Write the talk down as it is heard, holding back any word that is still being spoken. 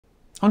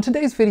On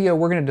today's video,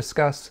 we're going to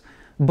discuss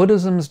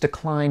Buddhism's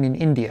decline in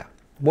India.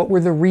 What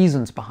were the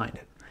reasons behind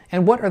it?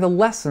 And what are the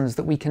lessons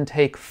that we can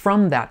take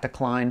from that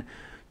decline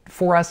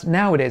for us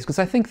nowadays? Because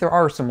I think there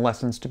are some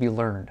lessons to be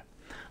learned.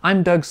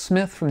 I'm Doug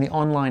Smith from the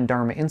Online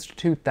Dharma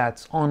Institute.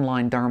 That's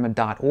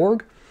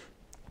onlinedharma.org.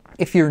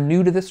 If you're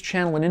new to this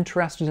channel and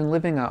interested in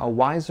living a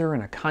wiser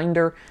and a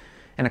kinder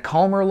and a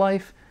calmer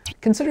life,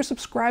 consider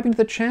subscribing to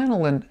the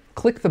channel and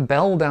click the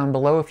bell down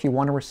below if you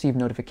want to receive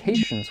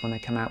notifications when I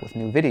come out with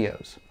new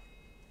videos.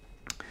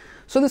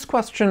 So this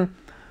question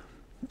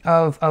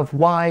of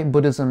why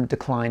Buddhism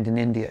declined in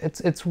India,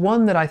 it's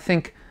one that I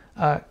think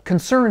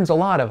concerns a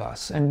lot of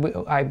us, and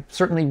I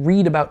certainly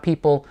read about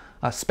people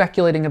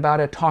speculating about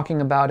it, talking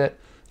about it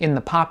in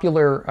the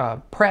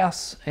popular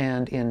press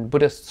and in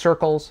Buddhist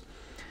circles,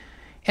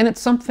 and it's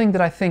something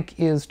that I think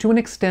is to an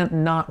extent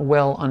not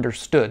well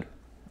understood.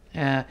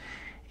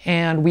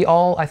 And we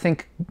all, I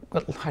think,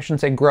 I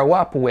shouldn't say grow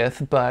up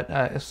with,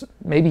 but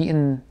maybe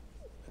in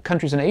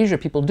countries in Asia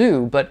people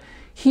do, but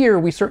here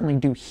we certainly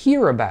do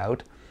hear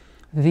about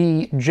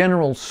the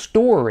general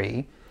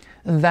story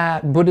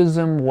that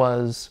Buddhism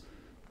was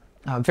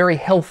very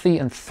healthy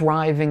and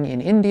thriving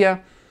in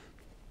India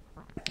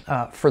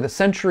for the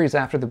centuries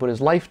after the Buddha's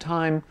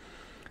lifetime.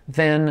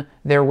 Then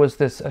there was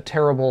this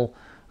terrible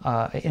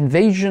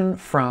invasion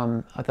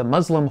from the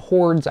Muslim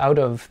hordes out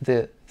of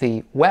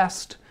the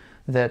West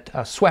that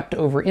swept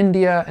over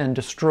India and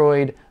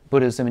destroyed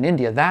Buddhism in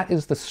India. That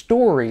is the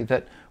story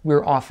that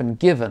we're often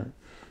given,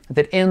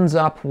 that ends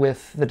up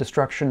with the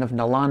destruction of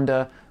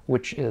Nalanda,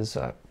 which is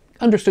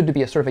understood to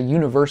be a sort of a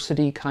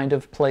university kind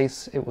of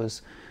place. It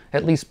was,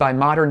 at least by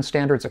modern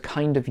standards, a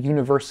kind of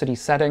university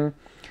setting.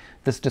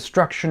 This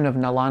destruction of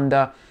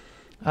Nalanda,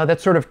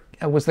 that sort of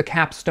was the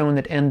capstone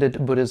that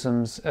ended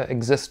Buddhism's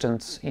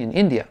existence in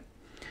India.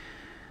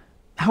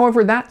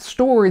 However, that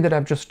story that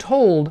I've just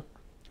told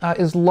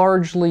is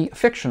largely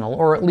fictional,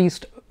 or at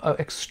least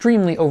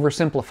extremely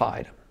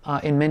oversimplified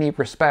in many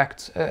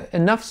respects,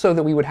 enough so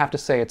that we would have to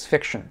say it's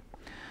fiction.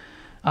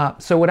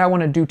 So what I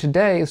want to do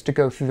today is to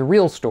go through the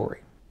real story.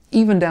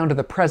 Even down to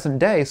the present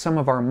day, some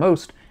of our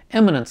most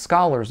eminent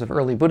scholars of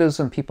early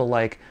Buddhism, people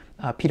like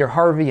Peter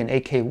Harvey and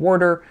A.K.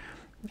 Warder,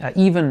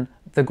 even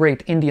the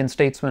great Indian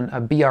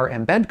statesman B.R.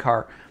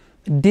 Ambedkar,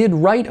 did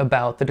write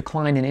about the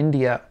decline in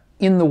India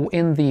in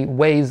the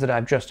ways that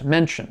I've just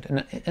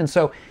mentioned. And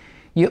so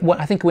what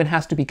I think one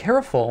has to be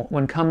careful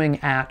when coming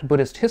at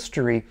Buddhist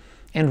history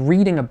and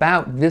reading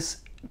about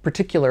this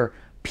particular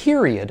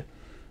period,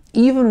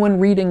 even when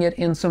reading it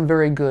in some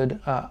very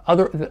good,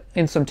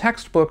 in some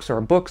textbooks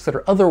or books that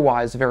are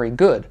otherwise very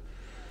good,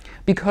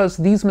 because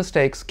these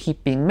mistakes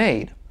keep being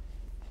made.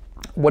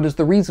 What is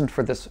the reason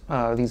for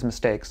these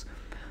mistakes?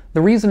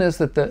 The reason is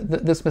that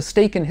this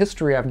mistaken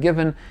history I've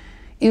given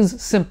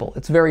is simple.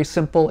 It's very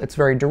simple, it's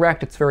very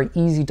direct, it's very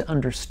easy to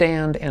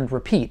understand and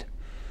repeat.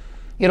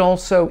 It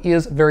also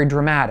is very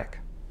dramatic.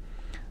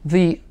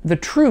 The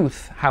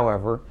truth,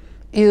 however,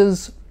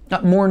 is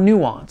more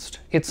nuanced.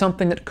 It's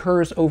something that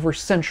occurs over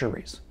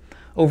centuries,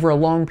 over a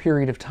long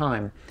period of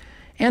time,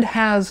 and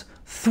has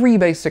three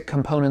basic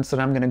components that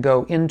I'm going to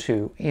go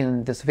into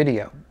in this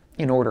video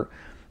in order.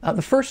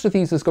 The first of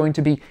these is going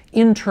to be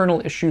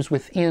internal issues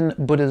within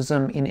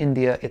Buddhism in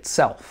India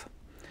itself.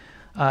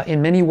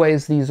 In many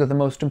ways, these are the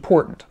most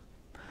important.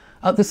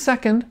 The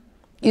second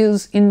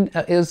is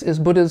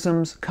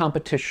Buddhism's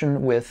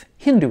competition with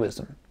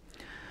Hinduism.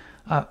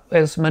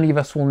 As many of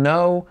us will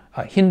know,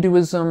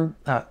 Hinduism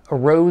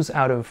arose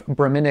out of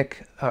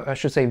Brahminic, I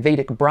should say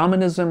Vedic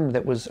Brahmanism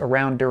that was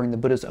around during the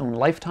Buddha's own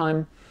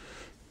lifetime.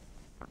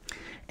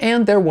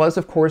 And there was,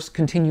 of course,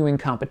 continuing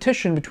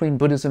competition between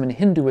Buddhism and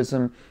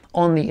Hinduism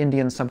on the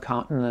Indian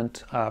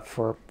subcontinent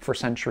for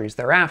centuries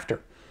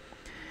thereafter.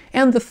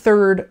 And the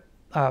third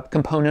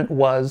component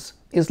was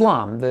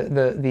Islam,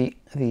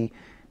 the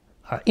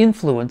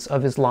influence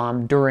of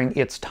Islam during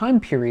its time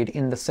period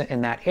in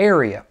that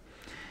area.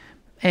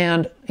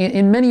 And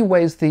in many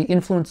ways, the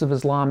influence of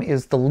Islam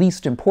is the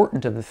least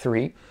important of the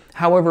three.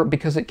 However,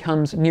 because it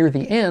comes near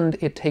the end,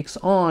 it takes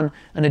on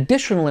an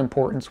additional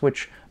importance,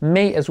 which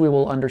may, as we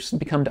will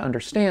become to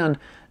understand,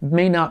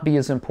 may not be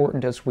as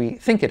important as we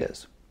think it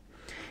is.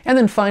 And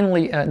then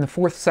finally, in the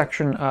fourth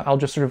section, I'll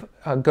just sort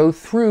of go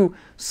through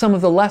some of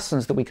the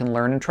lessons that we can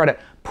learn and try to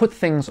put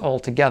things all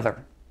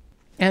together.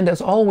 And as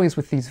always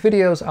with these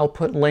videos, I'll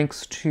put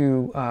links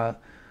to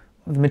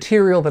the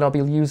material that I'll be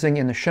using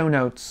in the show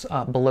notes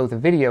below the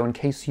video in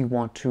case you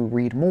want to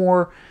read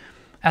more.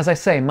 As I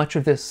say, much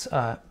of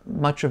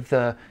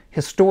the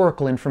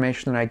historical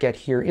information that I get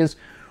here is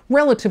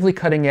relatively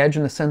cutting edge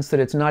in the sense that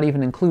it's not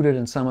even included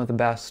in some of the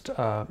best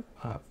sort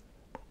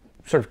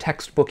of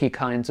textbooky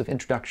kinds of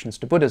introductions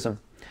to Buddhism.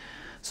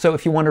 So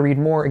if you want to read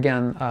more,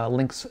 again,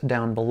 links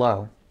down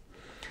below.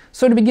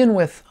 So to begin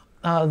with,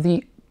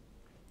 the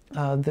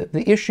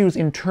issues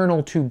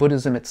internal to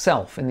Buddhism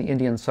itself in the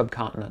Indian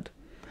subcontinent.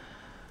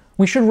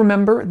 We should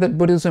remember that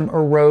Buddhism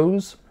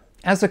arose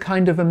as a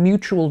kind of a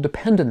mutual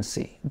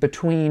dependency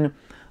between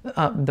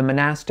the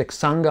monastic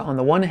sangha on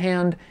the one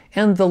hand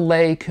and the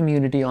lay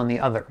community on the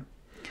other.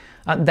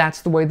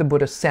 That's the way the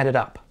Buddha set it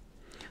up,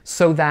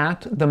 so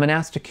that the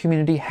monastic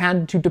community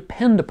had to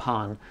depend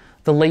upon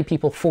the lay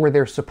people for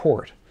their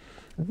support.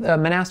 The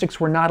monastics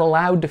were not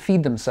allowed to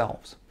feed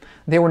themselves.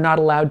 They were not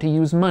allowed to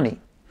use money.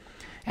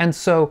 And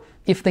so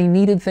if they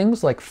needed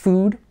things like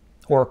food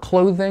or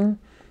clothing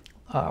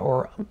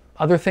or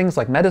other things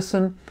like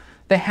medicine,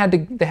 they had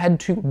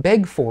to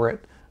beg for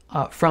it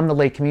from the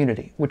lay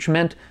community, which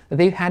meant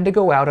they had to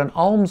go out on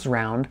alms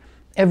round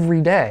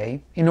every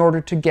day in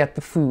order to get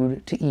the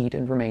food to eat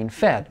and remain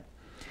fed.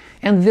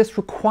 And this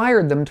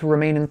required them to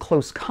remain in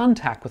close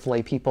contact with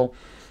lay people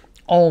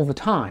all the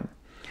time.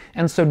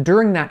 And so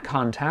during that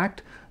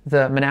contact,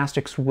 the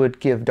monastics would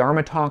give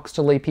Dharma talks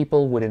to lay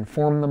people, would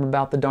inform them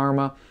about the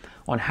Dharma,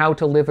 on how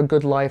to live a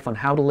good life, on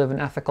how to live an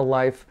ethical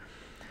life.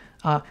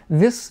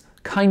 This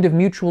kind of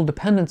mutual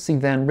dependency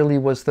then really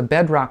was the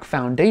bedrock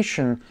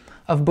foundation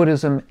of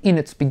Buddhism in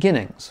its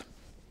beginnings.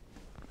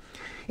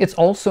 It's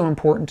also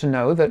important to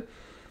know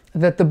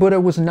that the Buddha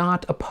was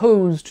not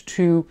opposed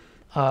to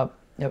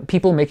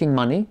people making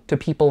money, to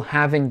people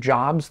having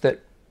jobs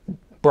that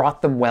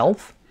brought them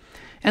wealth.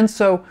 And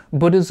so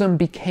Buddhism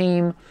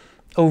became,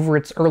 over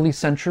its early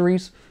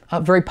centuries,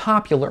 very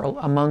popular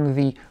among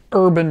the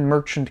urban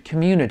merchant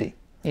community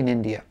in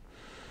India.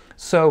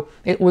 So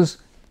it was,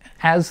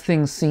 as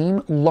things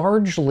seem,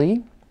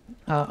 largely,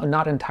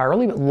 not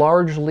entirely, but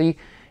largely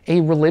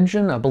a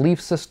religion, a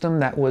belief system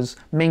that was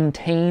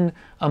maintained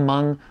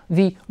among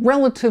the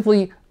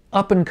relatively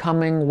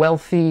up-and-coming,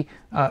 wealthy,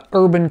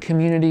 urban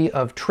community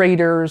of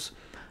traders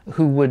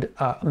who would,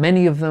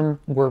 many of them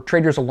were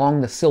traders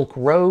along the Silk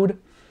Road,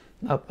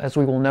 as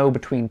we will know,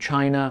 between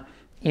China,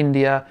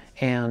 India,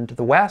 and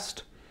the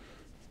West.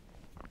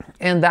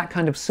 And that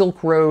kind of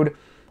Silk Road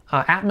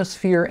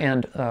atmosphere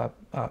and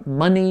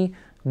money,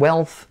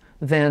 wealth,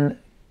 then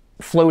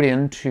flowed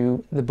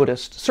into the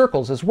Buddhist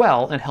circles as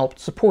well and helped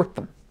support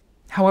them.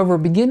 However,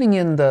 beginning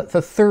in the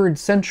 3rd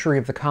century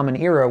of the Common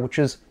Era, which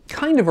is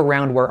kind of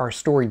around where our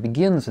story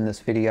begins in this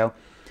video,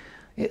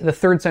 the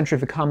 3rd century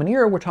of the Common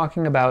Era, we're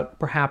talking about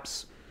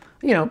perhaps,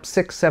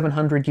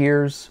 600-700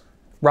 years,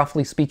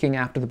 roughly speaking,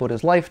 after the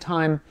Buddha's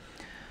lifetime.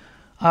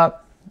 At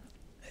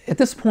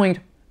this point,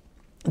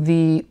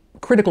 the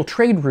critical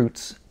trade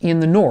routes in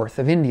the north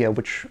of India,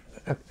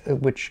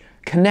 which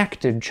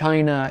connected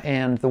China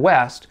and the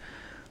West,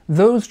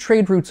 those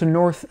trade routes in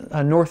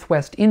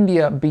northwest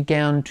India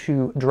began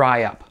to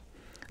dry up.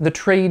 The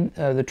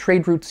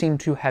trade route seemed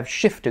to have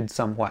shifted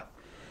somewhat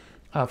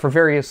for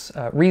various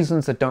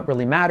reasons that don't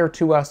really matter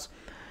to us.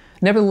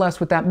 Nevertheless,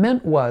 what that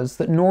meant was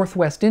that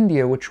northwest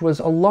India, which was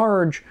a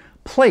large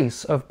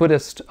place of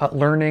Buddhist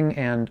learning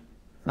and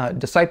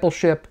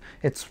discipleship,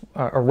 it's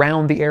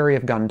around the area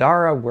of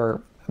Gandhara,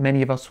 where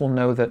many of us will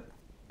know that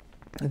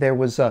there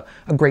was a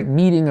great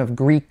meeting of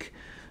Greek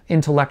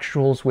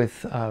intellectuals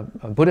with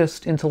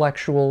Buddhist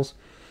intellectuals.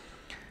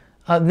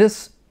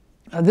 This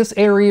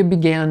area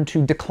began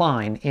to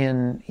decline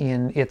in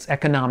its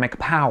economic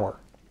power.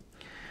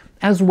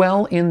 As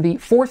well, in the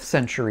 4th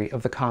century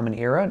of the Common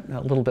Era,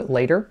 a little bit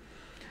later,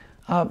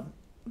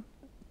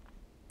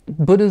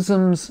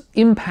 Buddhism's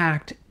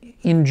impact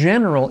in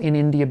general in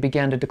India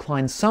began to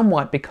decline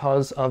somewhat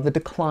because of the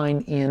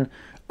decline in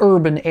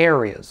urban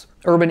areas.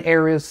 Urban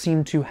areas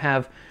seem to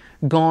have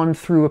gone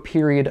through a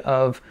period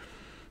of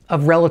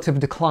relative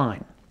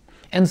decline.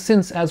 And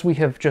since, as we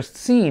have just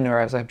seen, or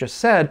as I've just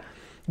said,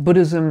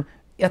 Buddhism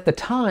at the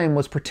time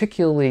was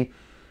particularly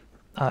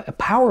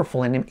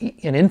powerful and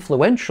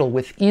influential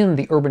within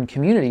the urban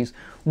communities,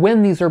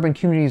 when these urban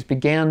communities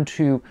began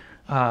to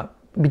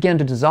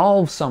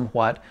dissolve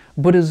somewhat,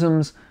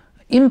 Buddhism's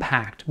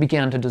impact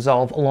began to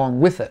dissolve along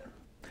with it.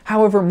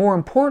 However, more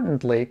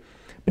importantly,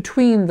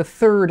 between the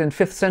 3rd and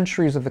 5th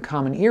centuries of the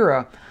Common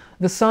Era,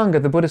 the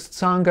Sangha, the Buddhist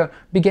Sangha,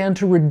 began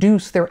to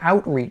reduce their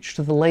outreach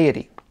to the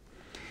laity.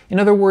 In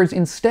other words,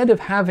 instead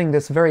of having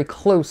this very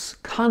close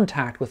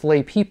contact with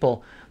lay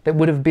people that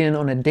would have been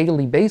on a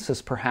daily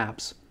basis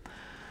perhaps,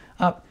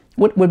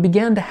 what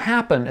began to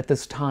happen at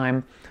this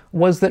time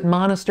was that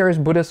monasteries,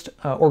 Buddhist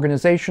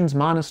organizations,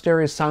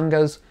 monasteries,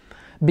 sanghas,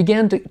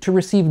 began to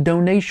receive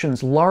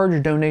donations,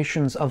 large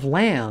donations of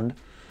land,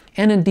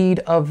 and indeed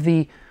of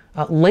the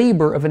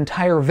labor of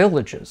entire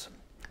villages,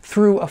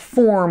 through a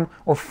form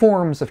or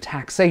forms of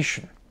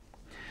taxation.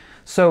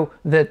 So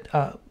that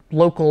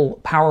local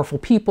powerful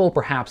people,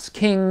 perhaps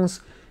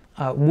kings,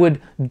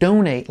 would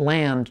donate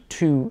land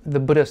to the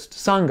Buddhist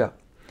Sangha.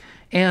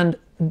 And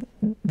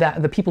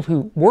that the people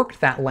who worked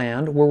that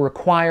land were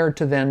required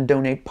to then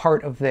donate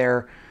part of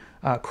their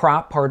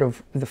crop, part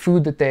of the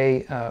food that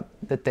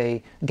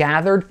they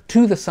gathered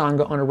to the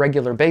Sangha on a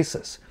regular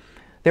basis.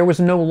 There was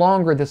no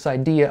longer this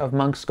idea of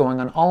monks going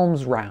on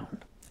alms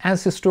round.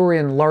 As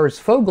historian Lars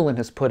Fogelin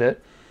has put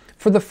it,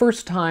 for the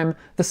first time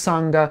the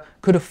Sangha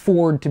could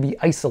afford to be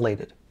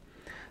isolated.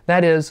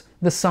 That is,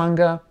 the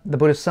Sangha, the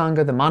Buddhist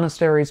Sangha, the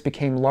monasteries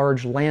became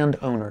large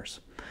landowners.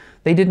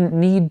 They didn't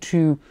need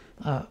to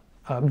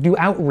do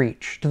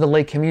outreach to the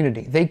lay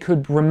community. They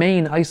could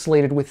remain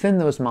isolated within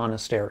those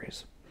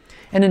monasteries.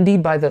 And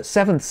indeed, by the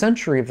 7th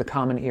century of the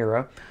Common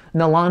Era,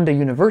 Nalanda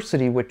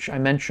University, which I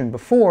mentioned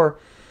before,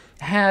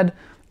 had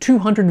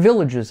 200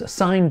 villages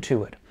assigned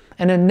to it,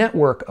 and a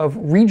network of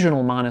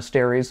regional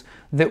monasteries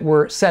that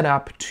were set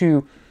up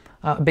to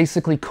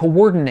basically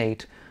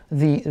coordinate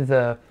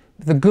the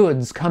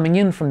goods coming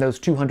in from those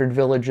 200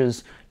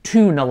 villages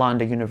to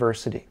Nalanda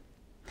University.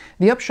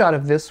 The upshot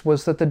of this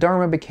was that the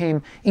Dharma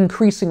became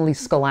increasingly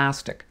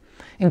scholastic,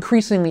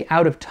 increasingly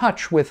out of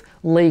touch with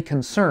lay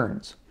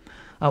concerns.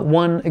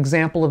 One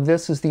example of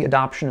this is the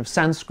adoption of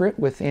Sanskrit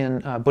within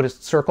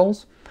Buddhist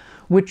circles,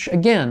 which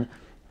again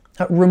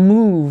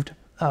removed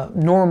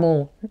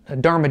normal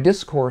Dharma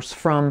discourse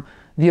from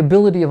the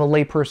ability of a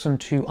layperson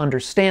to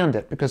understand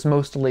it, because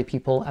most lay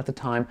people at the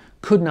time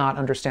could not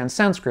understand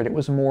Sanskrit. It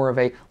was more of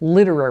a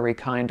literary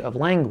kind of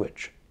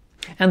language.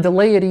 And the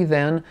laity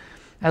then,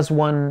 as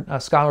one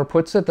scholar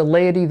puts it, the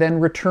laity then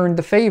returned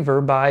the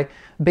favor by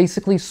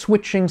basically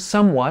switching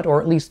somewhat,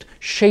 or at least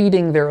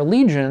shading their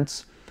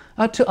allegiance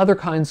to other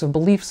kinds of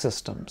belief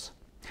systems.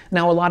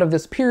 Now, a lot of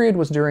this period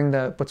was during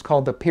what's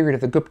called the period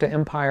of the Gupta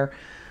Empire.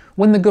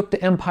 When the Gupta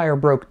Empire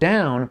broke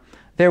down,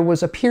 there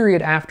was a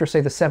period after,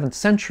 say, the 7th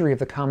century of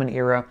the Common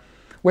Era,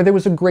 where there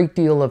was a great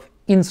deal of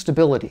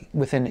instability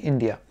within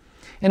India.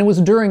 And it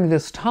was during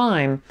this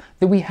time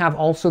that we have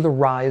also the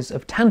rise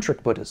of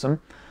Tantric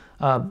Buddhism,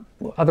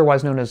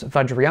 otherwise known as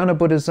Vajrayāna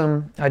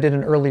Buddhism. I did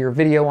an earlier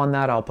video on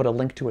that. I'll put a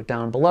link to it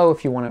down below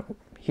if you want to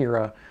hear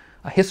a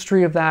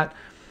history of that.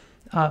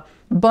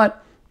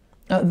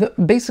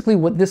 Basically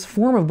what this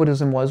form of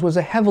Buddhism was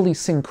a heavily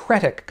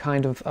syncretic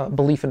kind of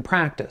belief and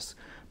practice.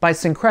 By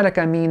syncretic,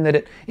 I mean that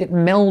it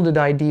melded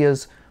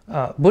ideas,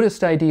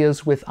 Buddhist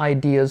ideas, with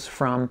ideas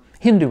from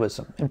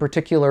Hinduism, in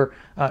particular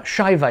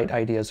Shaivite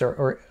ideas,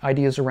 or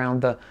ideas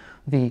around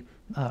the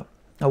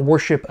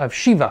worship of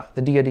Shiva,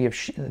 the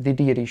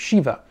deity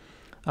Shiva,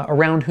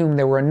 around whom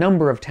there were a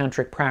number of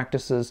tantric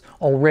practices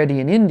already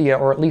in India,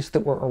 or at least that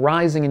were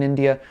arising in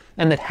India,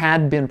 and that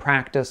had been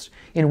practiced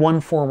in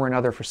one form or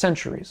another for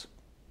centuries.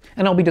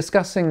 And I'll be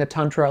discussing the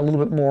Tantra a little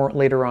bit more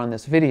later on in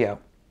this video.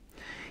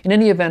 In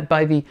any event,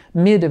 by the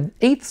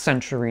mid-8th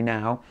century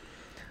now,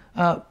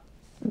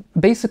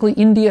 basically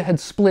India had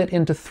split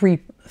into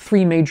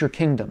three major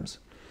kingdoms.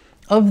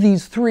 Of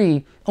these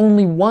three,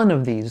 only one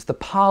of these, the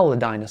Pala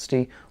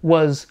dynasty,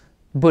 was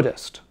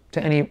Buddhist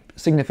to any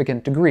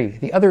significant degree.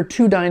 The other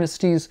two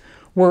dynasties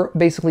were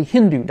basically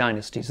Hindu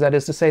dynasties. That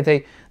is to say,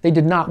 they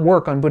did not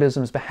work on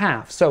Buddhism's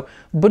behalf. So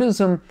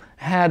Buddhism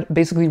had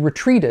basically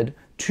retreated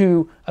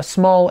to a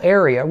small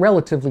area,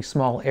 relatively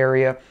small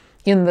area,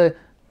 in the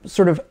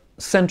sort of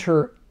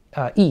center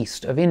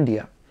east of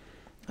India,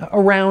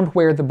 around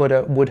where the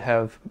Buddha would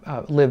have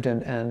lived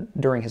and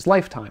during his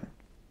lifetime.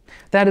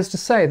 That is to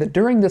say that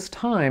during this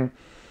time,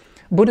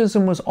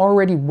 Buddhism was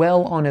already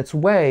well on its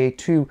way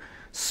to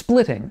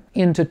splitting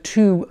into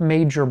two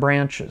major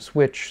branches,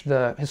 which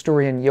the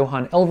historian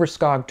Johan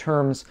Elverskog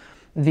terms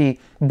the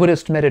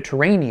Buddhist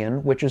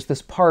Mediterranean, which is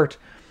this part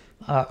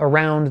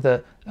around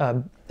the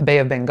Bay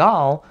of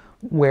Bengal,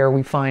 where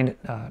we find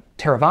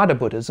Theravada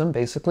Buddhism,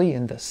 basically,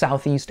 in the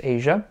Southeast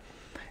Asia,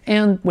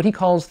 and what he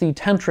calls the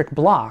Tantric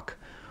bloc,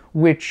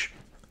 which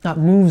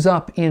moves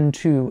up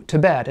into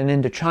Tibet and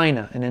into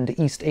China and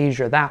into East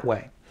Asia that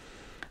way.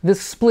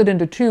 This split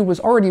into two was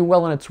already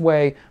well on its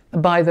way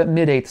by the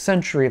mid-8th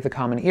century of the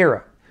Common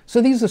Era.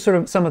 So these are sort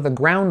of some of the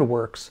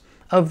groundworks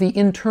of the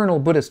internal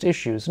Buddhist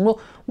issues, and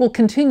we'll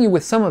continue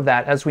with some of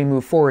that as we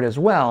move forward as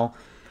well.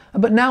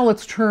 But now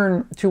let's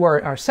turn to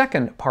our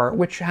second part,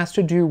 which has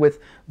to do with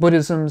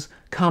Buddhism's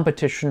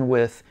competition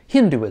with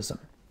Hinduism.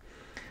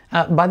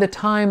 By the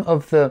time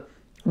of the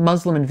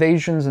Muslim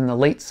invasions in the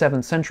late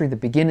 7th century, the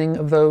beginning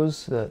of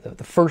those, the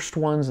first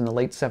ones in the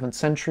late 7th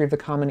century of the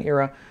Common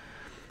Era,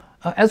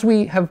 as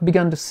we have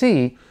begun to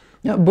see,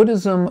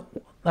 Buddhism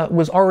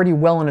was already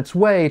well on its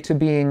way to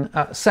being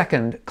a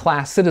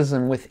second-class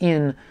citizen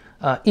within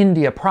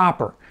India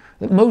proper.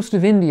 Most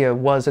of India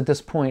was at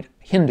this point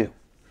Hindu.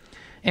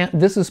 And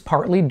this is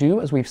partly due,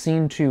 as we've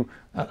seen, to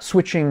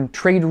switching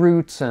trade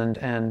routes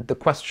and the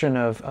question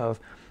of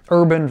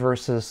urban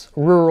versus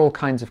rural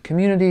kinds of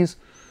communities.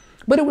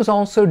 But it was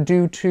also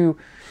due to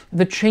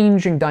the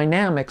changing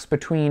dynamics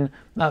between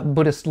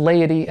Buddhist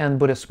laity and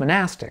Buddhist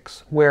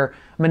monastics, where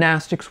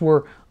monastics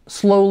were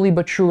slowly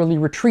but surely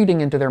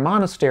retreating into their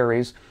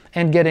monasteries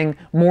and getting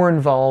more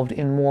involved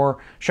in more,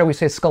 shall we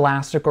say,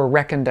 scholastic or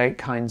recondite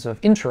kinds of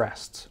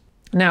interests.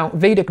 Now,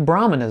 Vedic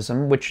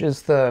Brahmanism, which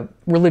is the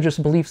religious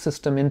belief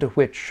system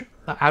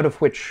out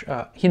of which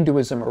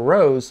Hinduism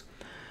arose,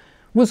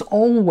 was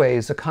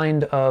always a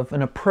kind of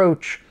an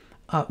approach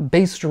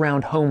based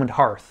around home and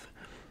hearth.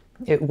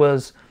 It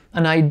was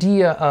an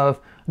idea of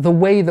the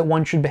way that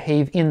one should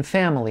behave in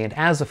family and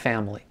as a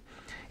family.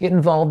 It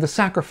involved the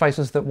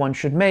sacrifices that one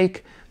should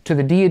make to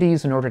the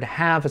deities in order to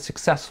have a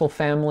successful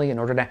family, in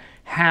order to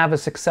have a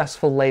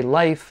successful lay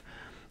life,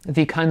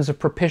 the kinds of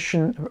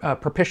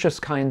propitious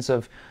kinds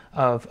of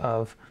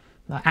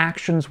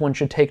actions one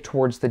should take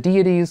towards the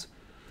deities.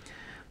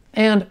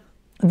 And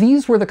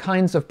these were the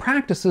kinds of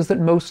practices that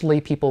most lay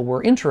people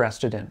were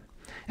interested in.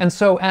 And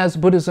so as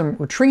Buddhism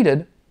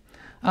retreated,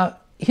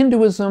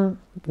 Hinduism,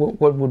 what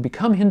would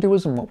become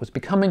Hinduism, what was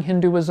becoming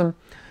Hinduism,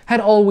 had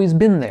always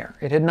been there.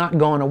 It had not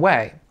gone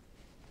away.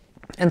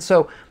 And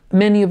so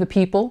many of the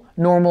people,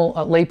 normal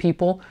lay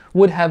people,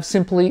 would have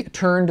simply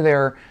turned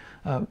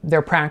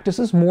their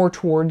practices more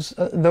towards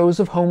those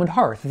of home and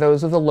hearth,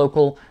 those of the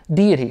local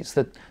deities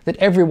that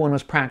everyone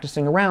was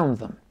practicing around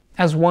them.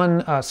 As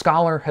one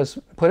scholar has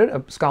put it,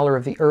 a scholar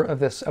of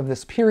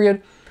this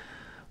period,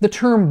 the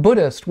term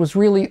Buddhist was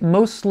really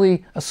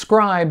mostly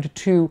ascribed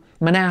to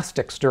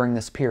monastics during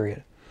this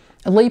period.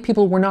 Lay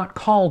people were not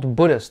called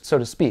Buddhists, so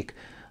to speak.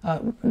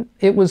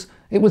 It was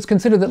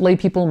considered that lay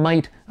people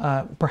might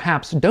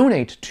perhaps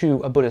donate to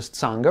a Buddhist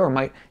sangha or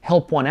might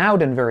help one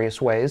out in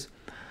various ways.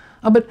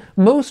 But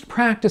most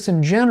practice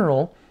in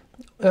general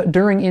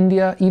during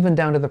India, even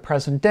down to the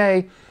present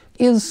day,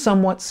 is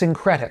somewhat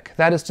syncretic.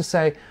 That is to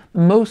say,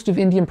 most of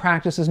Indian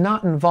practice is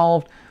not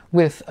involved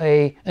with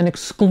an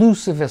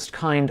exclusivist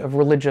kind of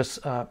religious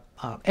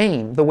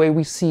aim, the way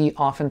we see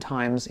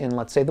oftentimes in,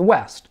 let's say, the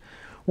West,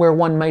 where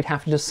one might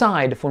have to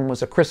decide if one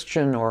was a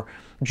Christian or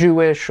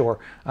Jewish or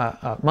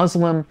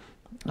Muslim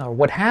or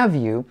what have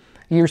you.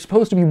 You're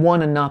supposed to be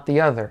one and not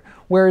the other.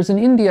 Whereas in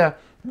India,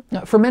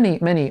 for many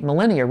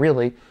millennia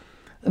really,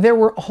 there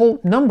were a whole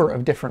number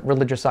of different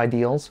religious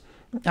ideals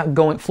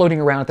floating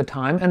around at the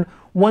time, and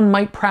one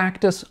might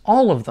practice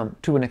all of them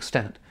to an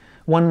extent.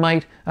 One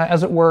might,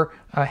 as it were,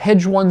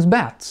 hedge one's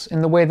bets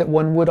in the way that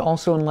one would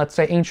also in, let's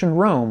say, ancient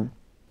Rome.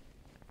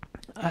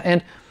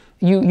 And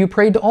you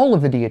prayed to all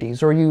of the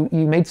deities, or you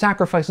made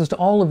sacrifices to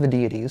all of the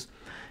deities,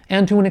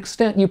 and to an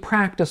extent you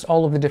practiced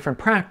all of the different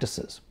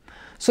practices.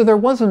 So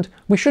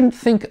we shouldn't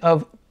think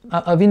of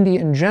India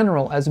in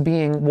general as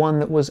being one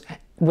that was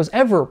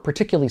ever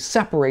particularly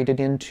separated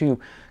into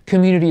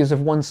communities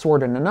of one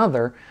sort and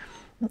another,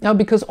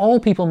 because all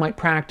people might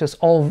practice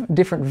all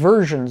different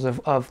versions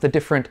of the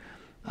different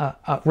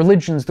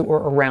religions that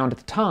were around at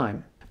the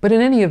time. But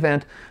in any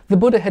event, the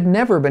Buddha had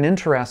never been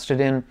interested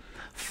in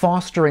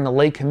fostering a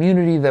lay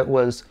community that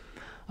was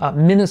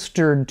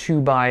ministered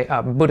to by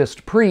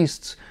Buddhist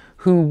priests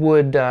who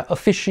would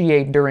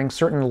officiate during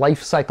certain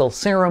life cycle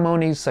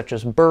ceremonies such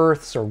as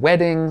births or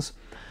weddings.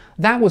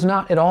 That was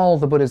not at all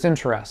the Buddha's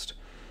interest.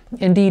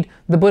 Indeed,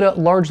 the Buddha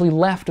largely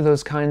left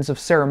those kinds of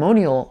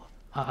ceremonial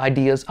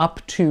ideas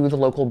up to the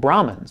local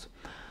Brahmins,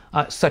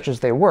 such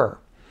as they were.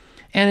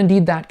 And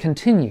indeed that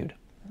continued.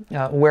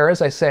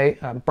 Whereas, I say,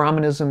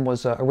 Brahmanism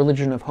was a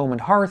religion of home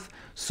and hearth,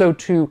 so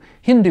too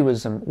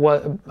Hinduism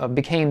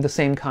became the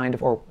same kind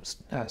of, or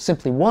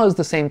simply was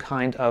the same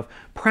kind of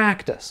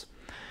practice.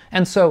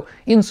 And so,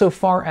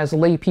 insofar as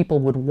lay people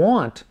would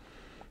want,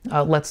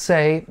 let's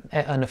say,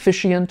 an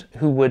officiant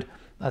who would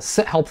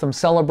help them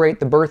celebrate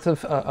the birth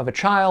of a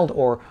child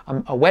or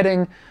a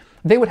wedding,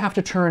 they would have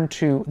to turn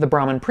to the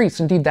Brahmin priests.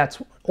 Indeed,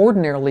 that's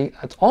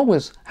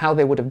always how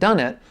they would have done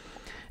it.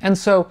 And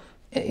so,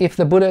 if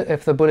the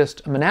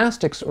Buddhist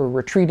monastics were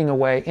retreating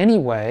away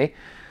anyway,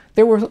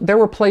 there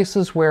were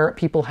places where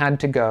people had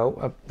to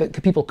go,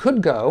 that people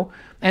could go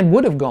and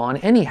would have gone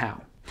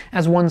anyhow.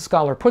 As one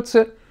scholar puts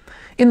it,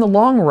 in the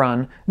long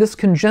run, this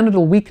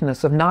congenital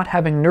weakness of not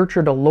having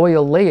nurtured a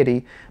loyal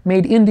laity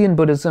made Indian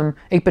Buddhism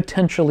a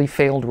potentially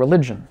failed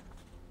religion.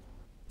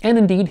 And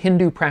indeed,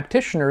 Hindu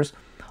practitioners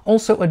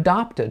also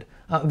adopted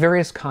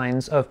various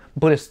kinds of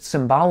Buddhist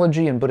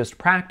symbology and Buddhist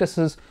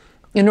practices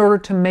in order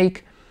to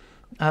make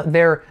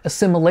their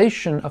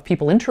assimilation of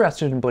people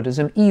interested in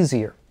Buddhism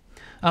easier.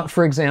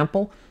 For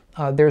example,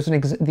 there's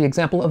the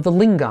example of the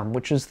lingam,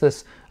 which is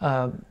this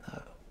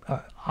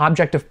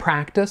object of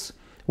practice,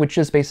 which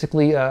is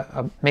basically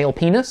a male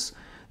penis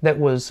that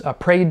was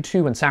prayed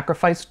to and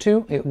sacrificed to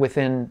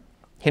within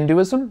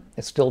Hinduism.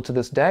 It's still to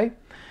this day.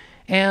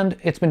 And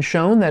it's been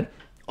shown that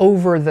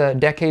over the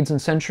decades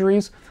and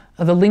centuries,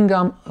 the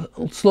lingam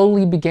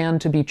slowly began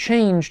to be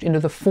changed into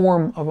the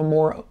form of a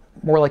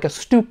more like a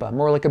stupa,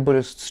 more like a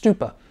Buddhist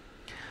stupa.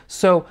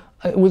 So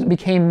it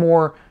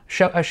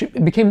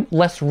became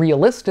less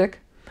realistic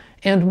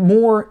and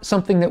more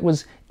something that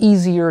was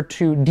easier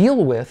to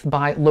deal with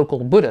by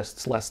local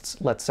Buddhists,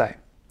 let's say.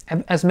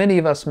 As many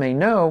of us may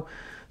know,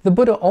 the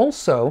Buddha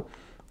also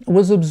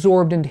was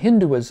absorbed into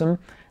Hinduism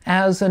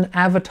as an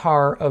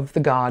avatar of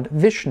the god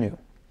Vishnu.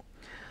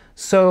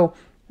 So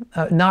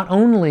not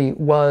only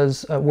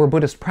were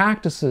Buddhist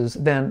practices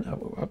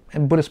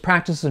and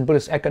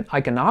Buddhist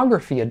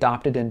iconography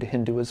adopted into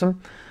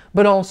Hinduism,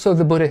 but also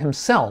the Buddha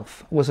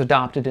himself was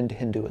adopted into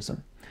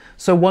Hinduism.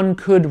 So one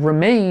could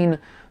remain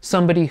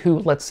somebody who,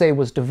 let's say,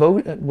 was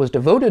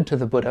devoted to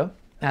the Buddha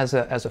as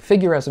a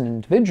figure, as an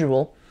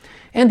individual,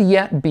 and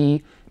yet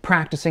be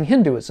practicing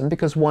Hinduism,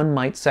 because one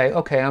might say,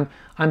 okay,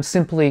 I'm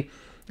simply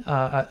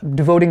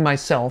devoting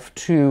myself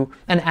to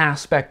an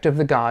aspect of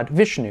the god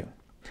Vishnu.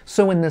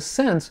 So in this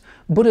sense,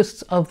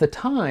 Buddhists of the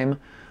time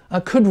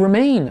could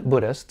remain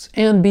Buddhists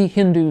and be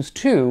Hindus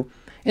too,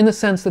 in the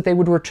sense that they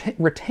would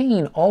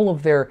retain all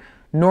of their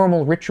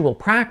normal ritual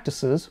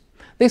practices.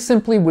 They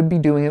simply would be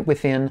doing it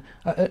within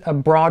a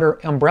broader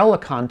umbrella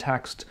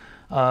context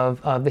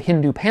of the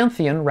Hindu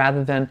pantheon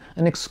rather than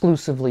an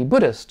exclusively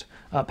Buddhist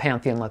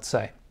pantheon, let's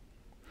say.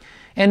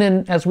 And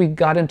then as we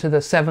got into the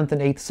 7th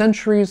and 8th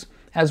centuries,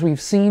 as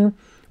we've seen,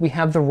 we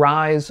have the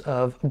rise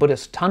of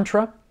Buddhist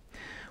Tantra,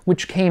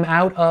 which came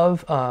out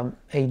of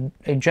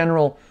a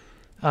general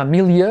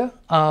milieu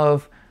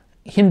of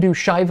Hindu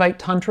Shaivite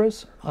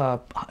tantras,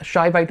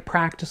 Shaivite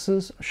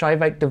practices,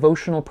 Shaivite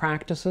devotional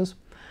practices,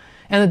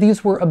 and that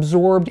these were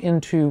absorbed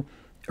into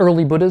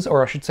early Buddhism,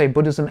 or I should say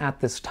Buddhism at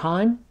this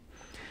time,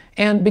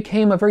 and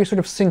became a very sort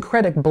of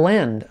syncretic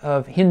blend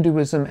of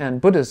Hinduism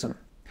and Buddhism.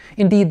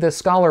 Indeed, the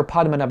scholar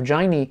Padmanabh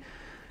Jaini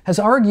has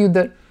argued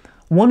that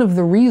one of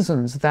the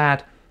reasons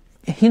that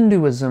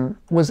Hinduism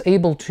was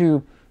able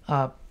to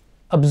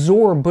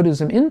absorb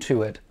Buddhism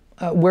into it,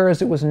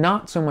 whereas it was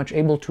not so much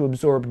able to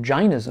absorb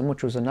Jainism,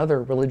 which was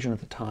another religion at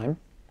the time,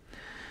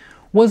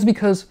 was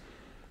because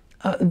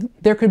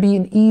there could be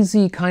an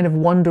easy kind of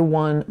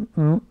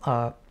one-to-one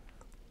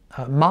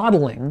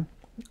modeling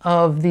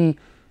of the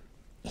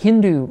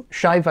Hindu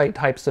Shaivite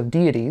types of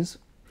deities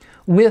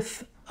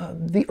with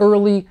the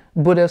early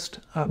Buddhist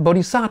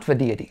bodhisattva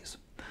deities.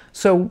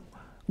 So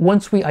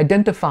once we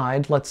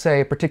identified, let's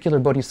say, a particular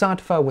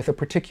bodhisattva with a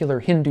particular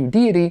Hindu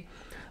deity,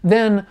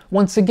 then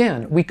once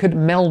again we could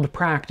meld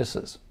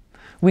practices.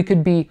 We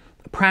could be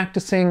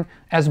practicing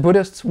as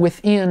Buddhists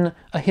within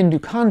a Hindu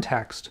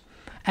context.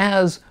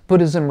 As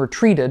Buddhism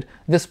retreated,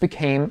 this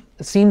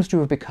seems to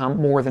have become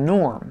more the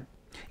norm.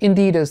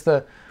 Indeed, as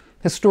the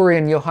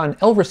historian Johan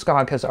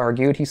Elverskog has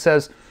argued, he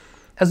says,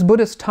 as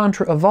Buddhist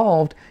Tantra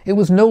evolved, it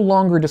was no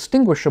longer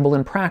distinguishable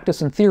in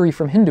practice and theory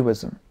from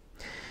Hinduism.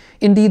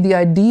 Indeed, the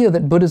idea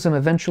that Buddhism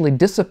eventually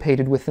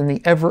dissipated within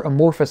the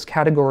ever-amorphous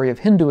category of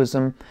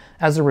Hinduism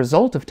as a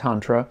result of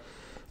Tantra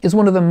is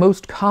one of the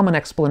most common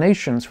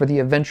explanations for the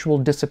eventual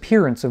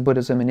disappearance of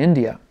Buddhism in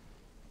India.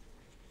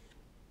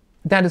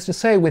 That is to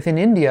say, within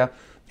India,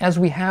 as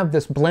we have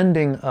this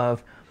blending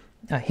of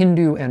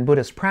Hindu and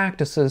Buddhist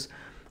practices,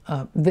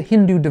 the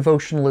Hindu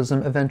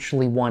devotionalism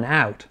eventually won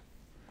out.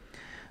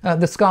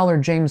 The scholar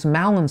James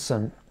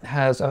Mallinson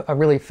has a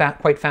really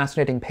quite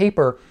fascinating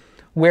paper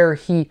where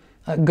he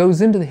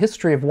goes into the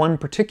history of one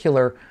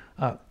particular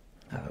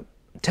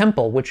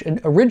temple, which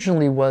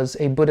originally was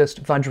a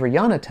Buddhist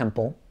Vajrayāna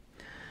temple,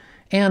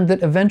 and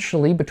that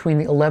eventually, between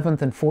the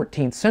 11th and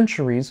 14th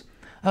centuries,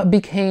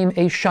 became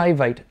a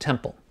Shaivite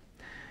temple.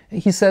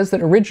 He says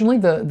that originally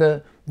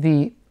the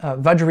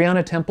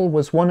Vajrayāna temple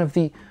was one of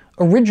the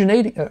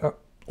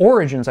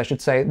origins, I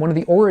should say, one of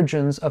the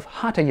origins of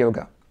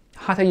Haṭhayoga.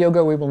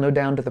 Haṭhayoga, we will know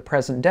down to the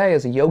present day,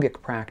 as a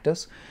yogic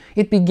practice.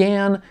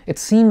 It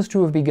seems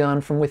to have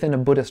begun from within a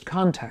Buddhist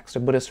context, a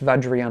Buddhist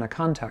Vajrayāna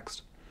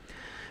context.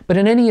 But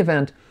in any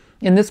event,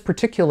 in this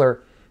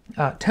particular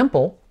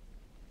temple,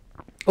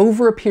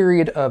 over a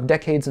period of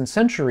decades and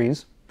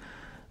centuries,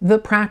 the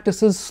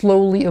practices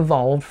slowly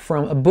evolved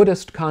from a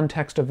Buddhist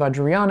context of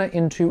Vajrayāna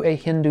into a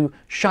Hindu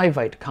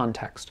Shaivite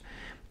context.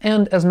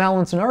 And as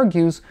Mallinson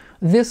argues,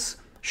 this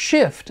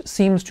shift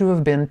seems to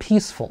have been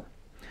peaceful.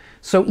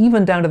 So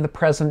even down to the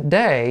present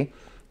day,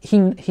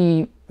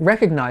 he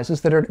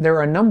recognizes that there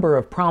are a number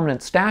of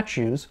prominent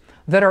statues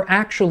that are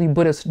actually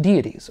Buddhist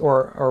deities,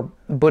 or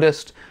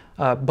Buddhist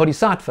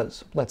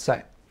bodhisattvas, let's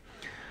say.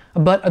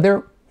 But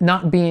they're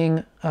not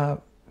being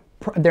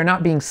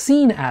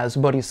seen as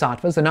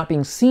bodhisattvas, they're not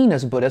being seen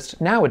as Buddhist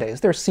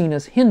nowadays. They're seen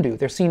as Hindu,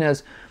 they're seen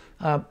as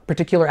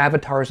particular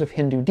avatars of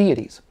Hindu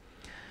deities.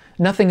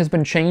 Nothing has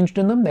been changed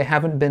in them, they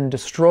haven't been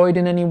destroyed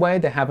in any way,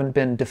 they haven't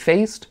been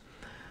defaced.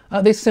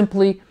 They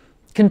simply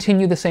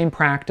continue the same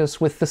practice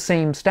with the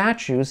same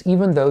statues,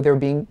 even though they're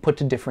being put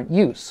to different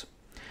use.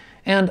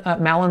 And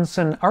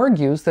Mallinson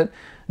argues that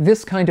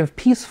this kind of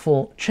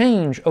peaceful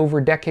change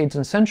over decades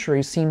and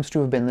centuries seems to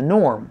have been the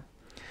norm.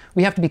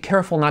 We have to be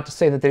careful not to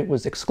say that it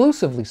was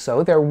exclusively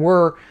so. There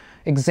were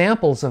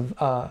examples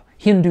of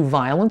Hindu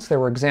violence, there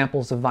were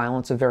examples of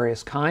violence of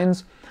various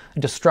kinds,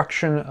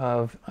 destruction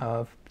of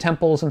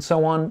temples and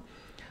so on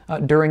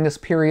during this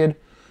period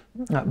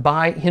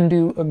by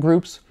Hindu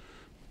groups.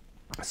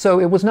 So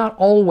it was not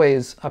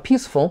always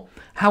peaceful.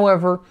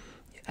 However,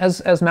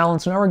 as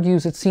Mallinson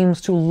argues, it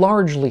seems to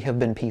largely have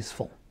been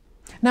peaceful.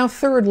 Now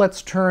third,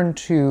 let's turn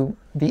to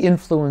the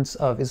influence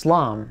of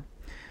Islam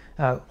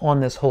on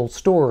this whole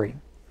story.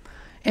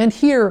 And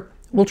here,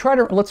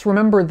 let's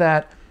remember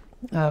that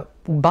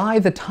by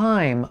the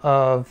time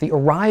of the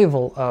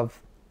arrival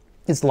of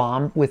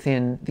Islam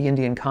within the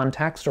Indian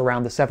context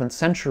around the 7th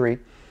century,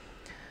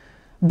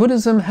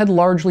 Buddhism had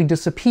largely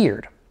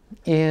disappeared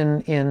in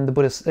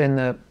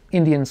the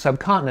Indian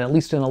subcontinent, at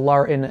least in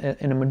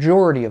a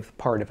majority of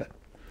part of it.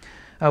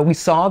 We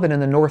saw that in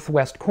the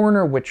northwest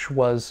corner, which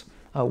was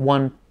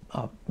one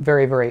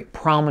very, very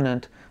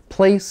prominent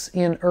place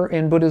in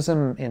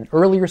Buddhism in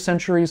earlier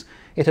centuries,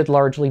 it had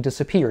largely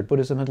disappeared.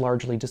 Buddhism had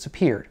largely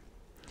disappeared.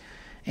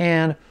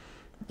 And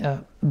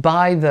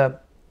by the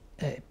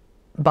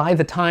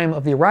time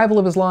of the arrival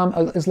of Islam,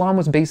 Islam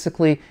was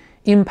basically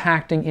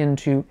impacting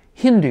into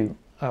Hindu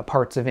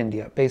parts of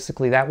India.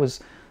 Basically, that was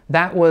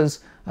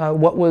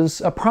what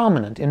was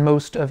prominent in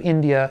most of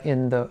India,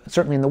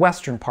 certainly in the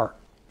western part.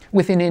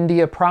 Within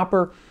India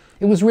proper,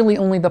 it was really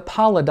only the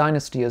Pala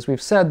dynasty, as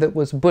we've said, that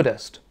was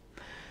Buddhist.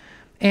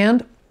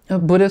 And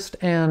Buddhist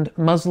and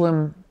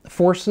Muslim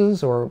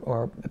forces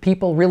or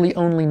people really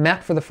only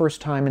met for the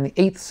first time in the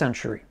 8th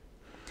century.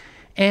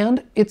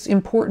 And it's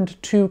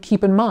important to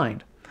keep in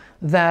mind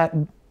that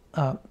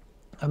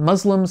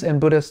Muslims and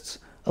Buddhists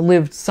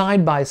lived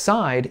side by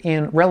side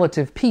in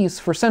relative peace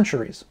for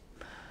centuries.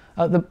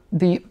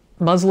 The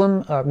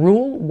Muslim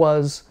rule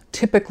was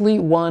typically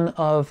one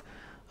of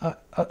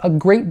a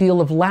great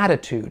deal of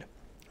latitude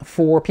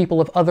for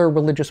people of other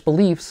religious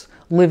beliefs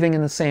living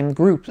in the same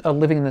groups,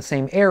 living in the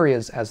same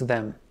areas as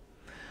them.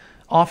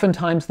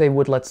 Oftentimes they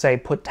would, let's say,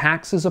 put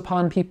taxes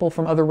upon people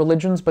from other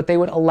religions, but they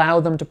would allow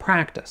them to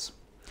practice.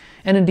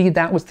 And indeed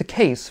that was the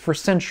case for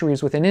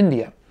centuries within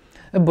India.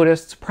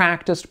 Buddhists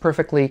practiced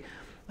perfectly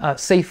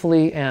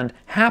safely and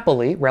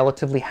happily,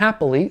 relatively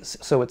happily,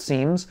 so it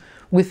seems,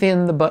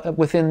 within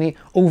the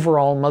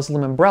overall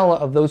Muslim umbrella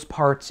of those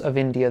parts of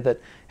India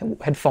that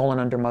had fallen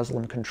under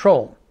Muslim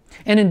control.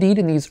 And indeed,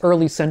 in these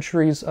early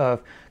centuries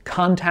of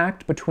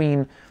contact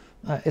between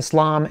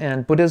Islam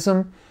and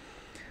Buddhism,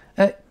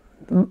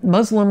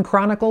 Muslim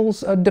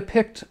chronicles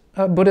depict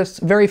Buddhists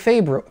very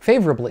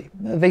favorably.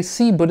 They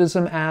see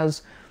Buddhism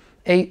as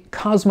a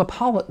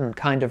cosmopolitan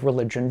kind of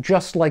religion,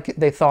 just like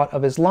they thought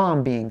of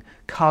Islam being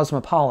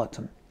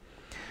cosmopolitan.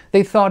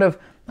 They thought of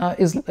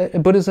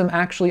Buddhism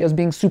actually as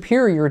being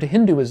superior to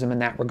Hinduism in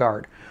that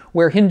regard,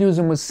 where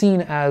Hinduism was seen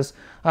as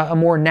a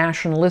more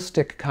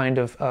nationalistic kind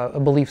of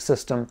a belief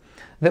system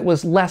that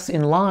was less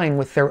in line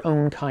with their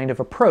own kind of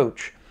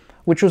approach,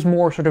 which was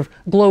more sort of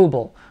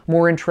global,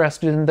 more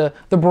interested in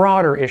the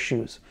broader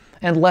issues,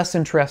 and less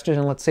interested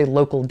in, let's say,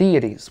 local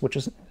deities, which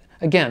is,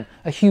 again,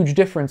 a huge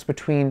difference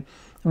between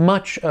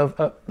much of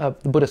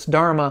the Buddhist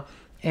Dharma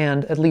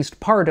and at least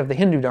part of the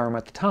Hindu Dharma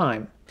at the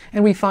time.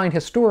 And we find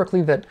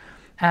historically that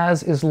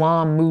as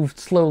Islam moved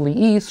slowly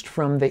east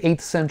from the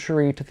 8th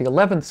century to the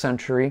 11th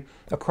century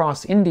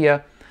across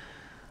India,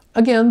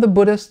 again, the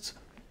Buddhist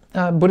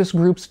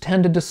groups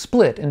tended to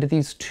split into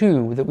these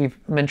two that we've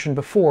mentioned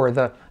before,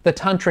 the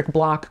Tantric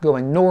bloc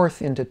going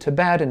north into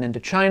Tibet and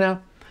into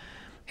China,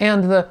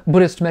 and the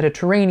Buddhist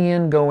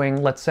Mediterranean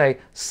going, let's say,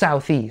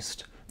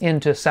 southeast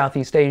into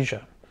Southeast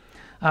Asia.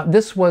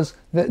 This was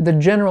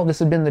this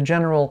had been the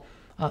general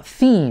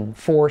theme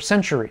for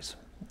centuries,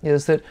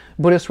 is that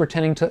Buddhists were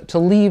tending to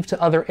leave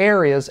to other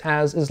areas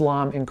as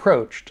Islam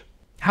encroached.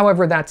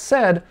 However, that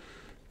said,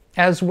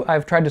 as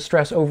I've tried to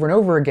stress over and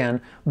over again,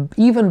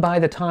 even by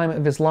the time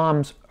of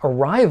Islam's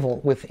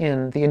arrival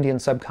within the Indian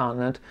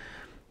subcontinent,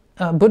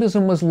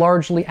 Buddhism was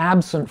largely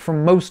absent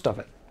from most of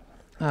it.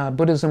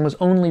 Buddhism was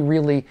only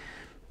really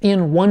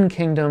in one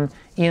kingdom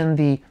in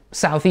the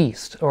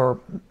southeast or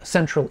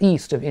central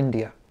east of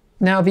India.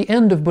 Now, the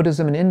end of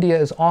Buddhism in India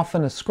is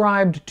often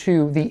ascribed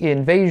to the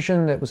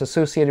invasion that was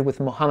associated with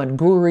Muhammad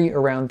Ghuri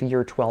around the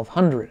year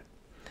 1200.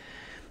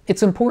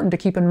 It's important to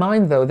keep in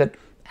mind, though, that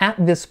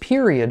at this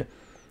period,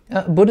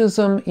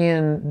 Buddhism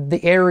in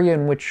the area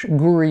in which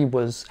Ghuri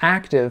was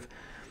active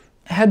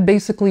had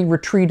basically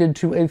retreated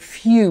to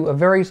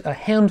a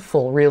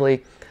handful,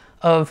 really,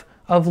 of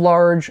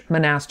large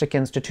monastic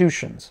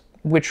institutions,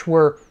 which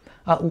were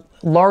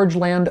large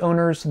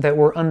landowners that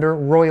were under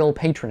royal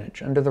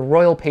patronage, under the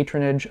royal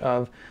patronage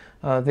of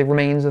the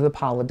remains of the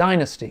Pala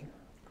dynasty.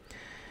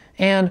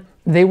 And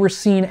they were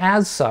seen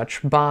as such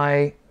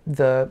by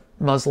the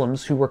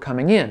Muslims who were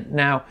coming in.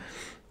 Now,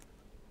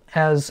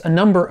 as a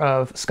number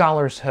of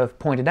scholars have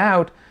pointed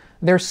out,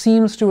 there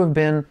seems to have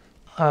been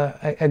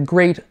a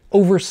great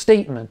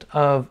overstatement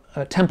of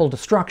temple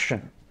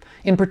destruction.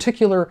 In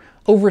particular,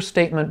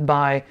 overstatement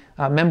by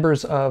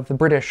members of the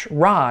British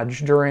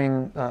Raj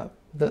during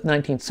the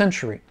 19th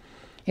century,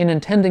 in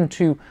intending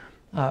to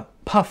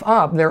puff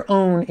up their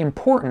own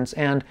importance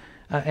and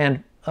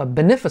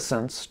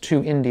beneficence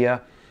to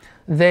India.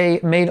 They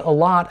made a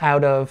lot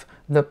out of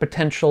the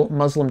potential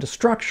Muslim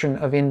destruction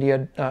of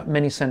India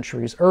many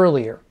centuries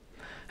earlier.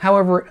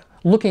 However,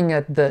 looking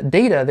at the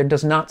data, there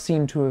does not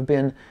seem to have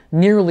been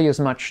nearly as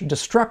much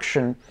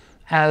destruction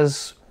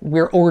as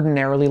we're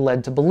ordinarily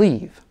led to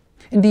believe.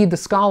 Indeed, the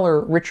scholar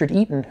Richard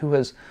Eaton, who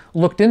has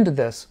looked into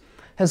this,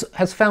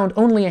 has found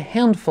only a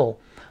handful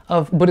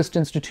of Buddhist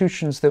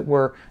institutions that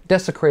were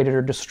desecrated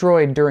or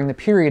destroyed during the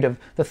period of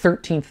the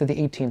 13th to the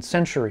 18th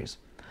centuries.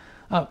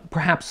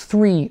 Perhaps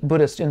 3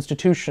 Buddhist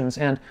institutions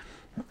and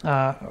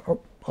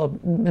a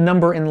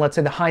number in, let's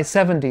say, the high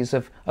 70s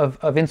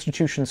of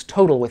institutions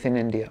total within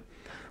India,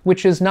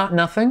 which is not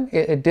nothing.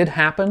 It did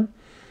happen.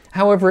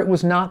 However, it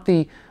was not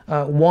the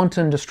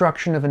wanton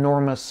destruction of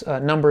enormous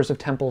numbers of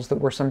temples that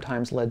we're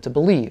sometimes led to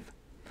believe.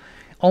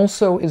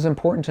 Also is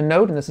important to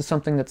note, and this is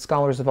something that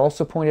scholars have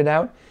also pointed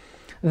out,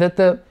 that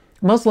the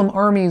Muslim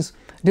armies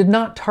did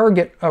not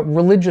target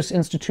religious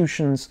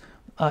institutions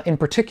in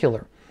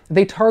particular.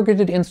 They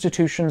targeted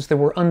institutions that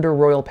were under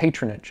royal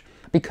patronage,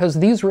 because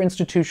these were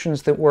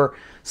institutions that were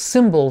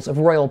symbols of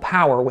royal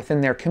power within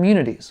their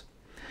communities.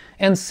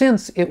 And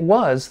since it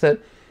was that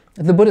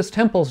the Buddhist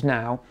temples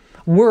now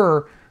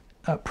were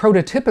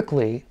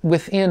prototypically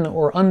within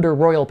or under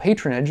royal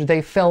patronage,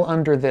 they fell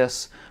under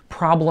this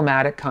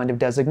problematic kind of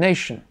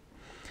designation.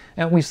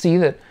 And we see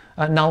that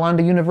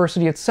Nalanda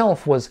University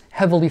itself was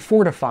heavily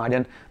fortified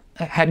and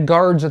had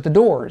guards at the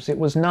doors. It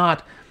was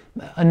not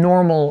a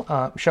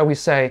normal, shall we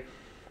say,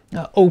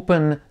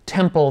 open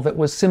temple that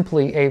was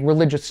simply a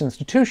religious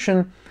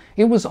institution.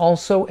 It was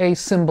also a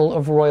symbol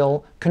of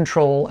royal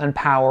control and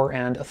power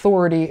and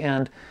authority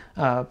and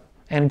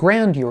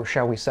grandeur,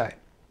 shall we say.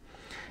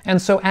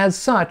 And so as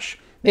such,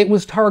 it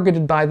was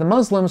targeted by the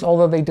Muslims,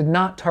 although they did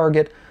not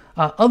target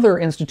other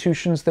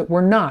institutions that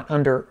were not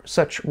under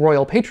such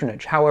royal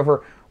patronage.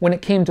 However, when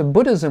it came to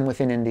Buddhism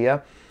within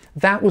India,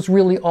 that was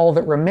really all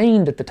that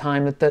remained at the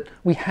time that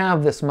we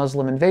have this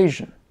Muslim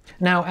invasion.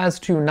 Now, as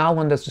to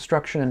Nalanda's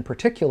destruction in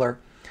particular,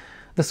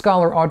 the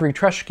scholar Audrey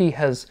Treschke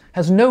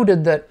has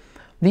noted that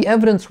the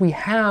evidence we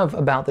have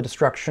about the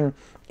destruction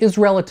is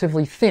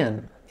relatively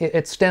thin.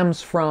 It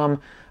stems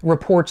from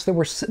reports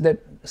that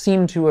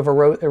seem to have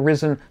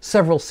arisen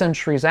several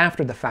centuries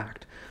after the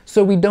fact.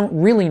 So we don't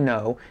really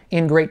know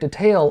in great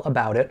detail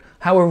about it.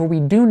 However, we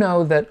do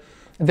know that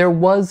there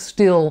was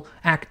still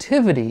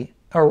activity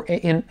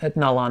at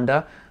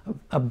Nalanda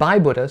by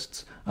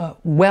Buddhists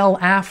well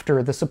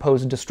after the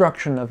supposed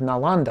destruction of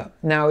Nalanda.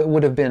 Now, it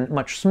would have been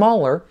much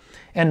smaller,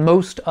 and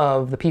most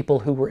of the people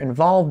who were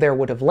involved there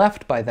would have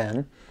left by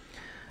then.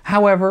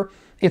 However,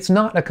 it's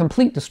not a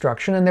complete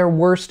destruction, and there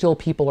were still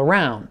people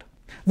around.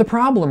 The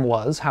problem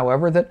was,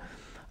 however, that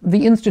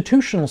the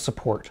institutional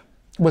support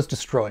was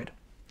destroyed.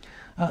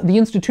 The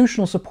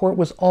institutional support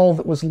was all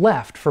that was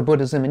left for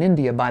Buddhism in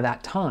India by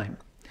that time.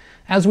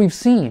 As we've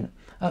seen,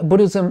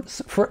 Buddhism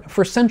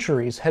for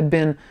centuries had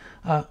been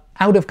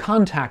out of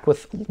contact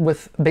with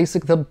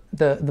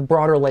the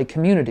broader lay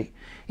community.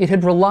 It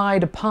had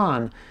relied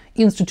upon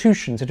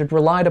institutions, it had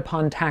relied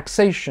upon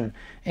taxation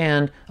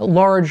and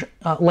large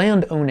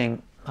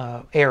land-owning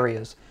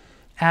areas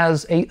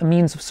as a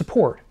means of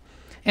support.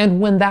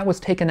 And when that was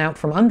taken out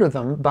from under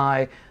them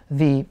by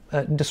the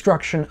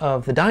destruction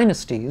of the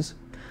dynasties,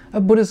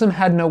 Buddhism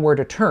had nowhere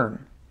to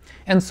turn.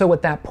 And so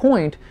at that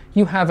point,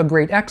 you have a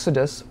great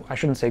exodus, I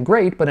shouldn't say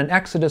great, but an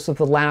exodus of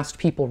the last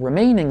people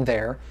remaining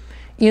there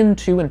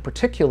into, in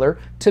particular,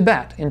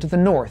 Tibet, into the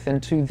north,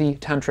 into the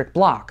Tantric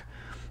bloc.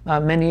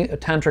 Many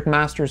Tantric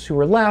masters who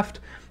were left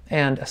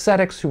and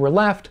ascetics who were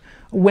left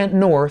went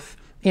north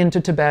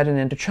into Tibet and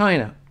into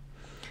China.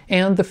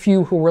 And the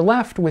few who were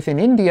left within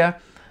India,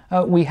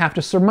 we have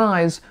to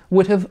surmise,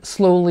 would have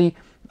slowly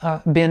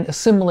been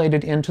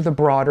assimilated into the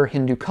broader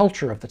Hindu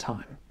culture of the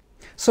time.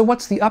 So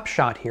what's the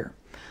upshot here?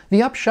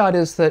 The upshot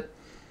is that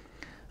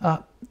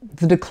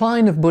the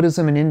decline of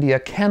Buddhism in India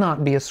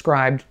cannot be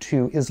ascribed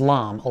to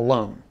Islam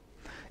alone.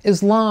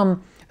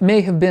 Islam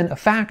may have been a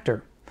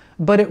factor,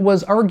 but it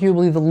was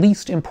arguably the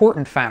least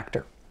important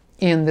factor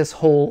in this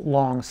whole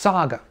long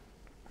saga.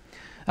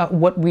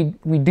 What we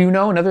do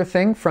know, another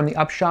thing from the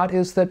upshot,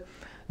 is that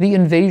the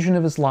invasion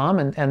of Islam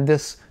and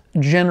this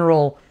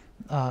general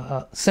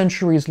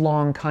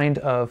centuries-long kind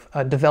of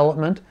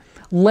development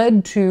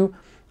led to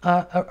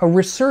a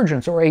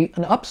resurgence or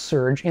an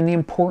upsurge in the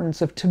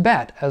importance of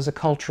Tibet as a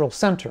cultural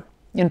center,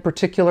 in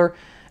particular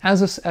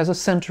as a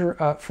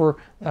center for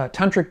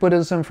Tantric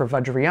Buddhism, for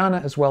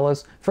Vajrayāna, as well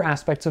as for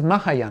aspects of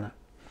Mahayana.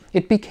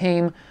 It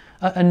became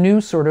a new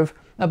sort of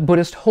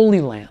Buddhist holy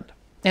land,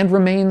 and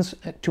remains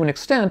to an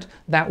extent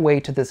that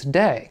way to this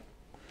day.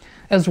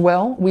 As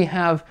well, we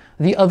have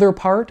the other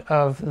part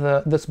of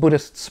this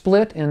Buddhist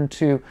split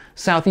into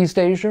Southeast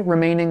Asia,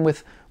 remaining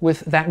with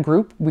that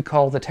group we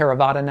call the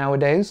Theravada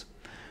nowadays,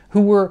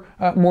 who were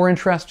more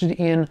interested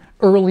in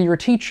earlier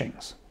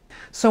teachings.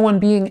 So on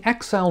being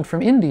exiled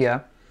from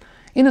India,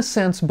 in a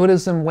sense,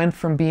 Buddhism went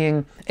from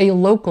being a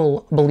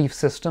local belief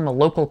system, a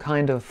local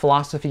kind of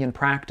philosophy and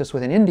practice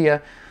within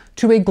India,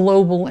 to a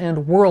global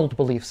and world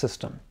belief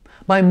system,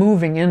 by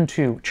moving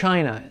into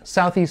China,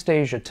 Southeast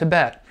Asia,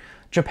 Tibet,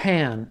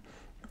 Japan,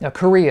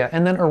 Korea,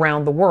 and then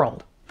around the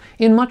world.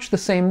 In much the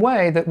same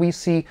way that we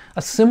see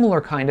a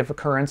similar kind of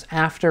occurrence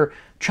after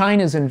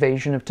China's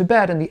invasion of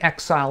Tibet and the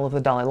exile of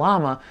the Dalai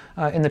Lama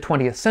in the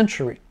 20th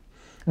century.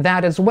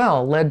 That as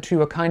well led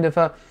to a kind of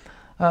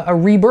a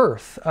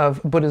rebirth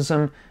of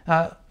Buddhism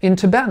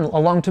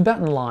along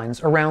Tibetan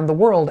lines around the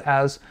world,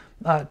 as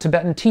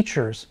Tibetan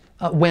teachers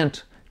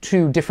went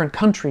to different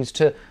countries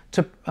to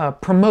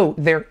promote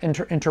their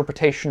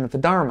interpretation of the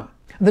Dharma.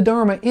 The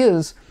Dharma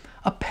is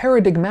a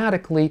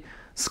paradigmatically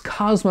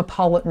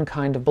cosmopolitan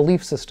kind of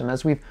belief system.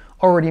 As we've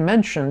already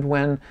mentioned,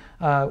 when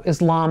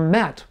Islam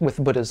met with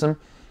Buddhism,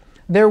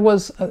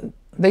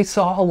 they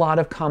saw a lot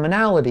of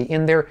commonality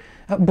in their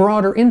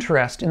broader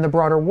interest in the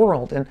broader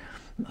world, and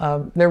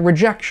their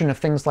rejection of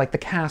things like the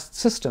caste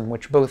system,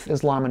 which both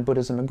Islam and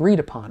Buddhism agreed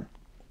upon.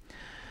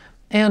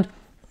 And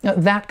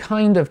that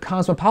kind of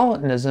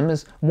cosmopolitanism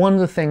is one of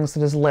the things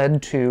that has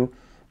led to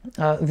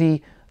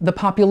the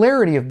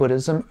popularity of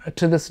Buddhism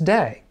to this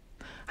day.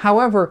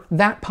 However,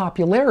 that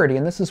popularity,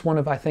 and this is one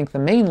of, I think, the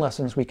main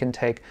lessons we can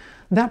take,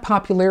 that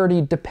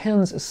popularity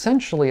depends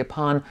essentially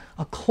upon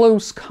a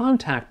close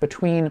contact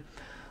between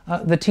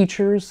the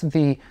teachers,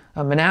 the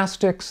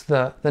monastics,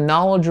 the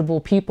knowledgeable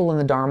people in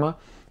the Dharma,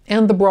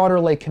 and the broader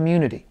lay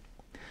community.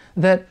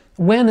 That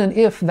when and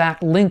if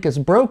that link is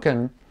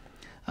broken,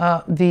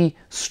 the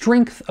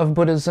strength of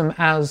Buddhism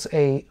as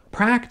a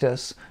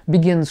practice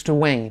begins to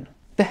wane.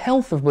 The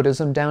health of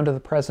Buddhism down to the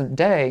present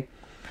day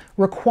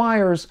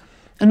requires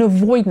an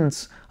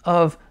avoidance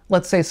of,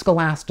 let's say,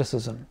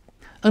 scholasticism,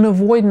 an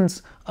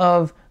avoidance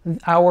of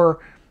our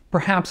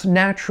perhaps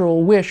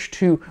natural wish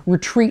to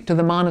retreat to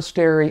the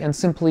monastery and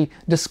simply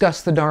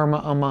discuss the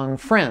Dharma among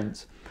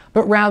friends,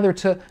 but rather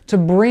to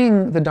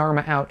bring the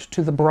Dharma out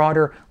to the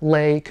broader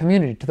lay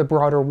community, to the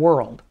broader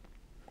world.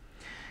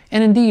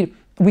 And indeed,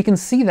 we can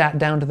see that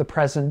down to the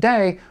present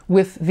day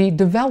with the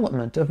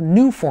development of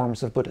new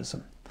forms of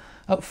Buddhism.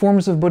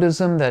 Forms of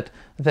Buddhism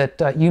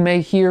that you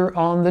may hear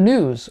on the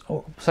news,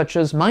 such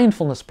as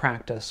mindfulness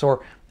practice,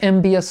 or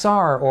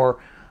MBSR, or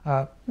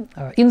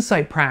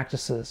insight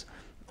practices,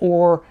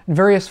 or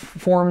various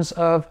forms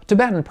of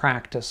Tibetan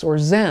practice, or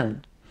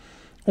Zen,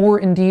 or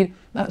indeed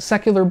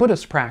secular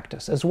Buddhist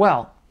practice as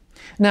well.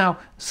 Now,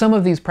 some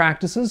of these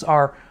practices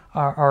are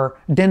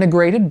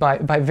denigrated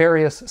by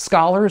various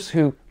scholars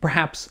who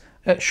perhaps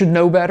should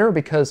know better,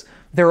 because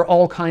there are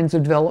all kinds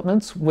of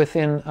developments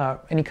within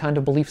any kind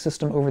of belief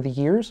system over the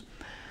years.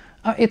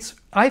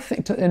 I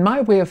think, in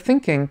my way of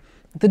thinking,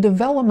 the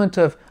development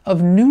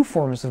of new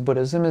forms of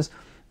Buddhism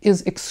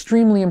is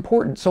extremely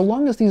important, so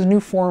long as these new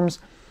forms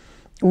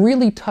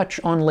really touch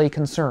on lay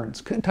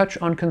concerns, touch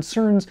on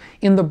concerns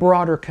in the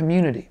broader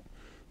community.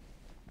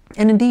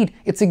 And indeed,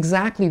 it's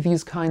exactly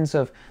these kinds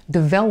of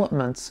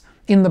developments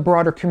in the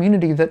broader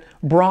community that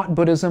brought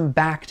Buddhism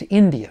back to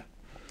India,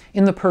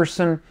 in the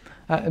person,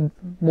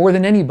 more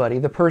than anybody,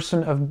 the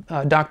person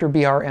of Dr.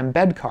 B.R.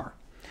 Ambedkar,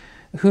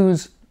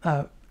 whose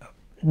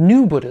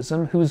new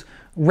Buddhism, whose,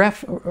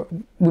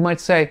 we might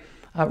say,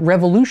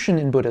 revolution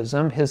in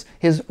Buddhism,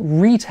 his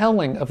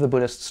retelling of the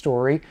Buddhist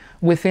story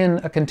within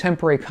a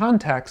contemporary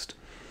context,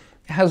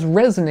 has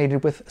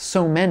resonated with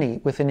so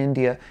many within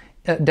India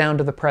down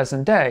to the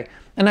present day.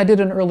 And I did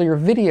an earlier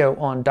video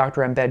on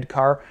Dr.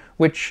 Ambedkar,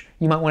 which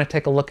you might want to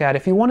take a look at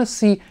if you want to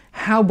see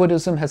how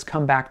Buddhism has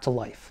come back to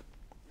life.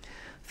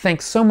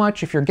 Thanks so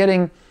much. If you're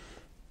getting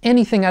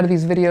anything out of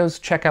these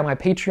videos, check out my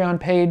Patreon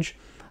page.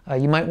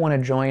 You might want to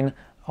join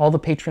all the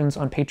patrons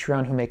on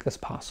Patreon who make this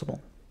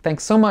possible.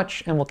 Thanks so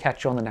much, and we'll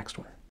catch you on the next one.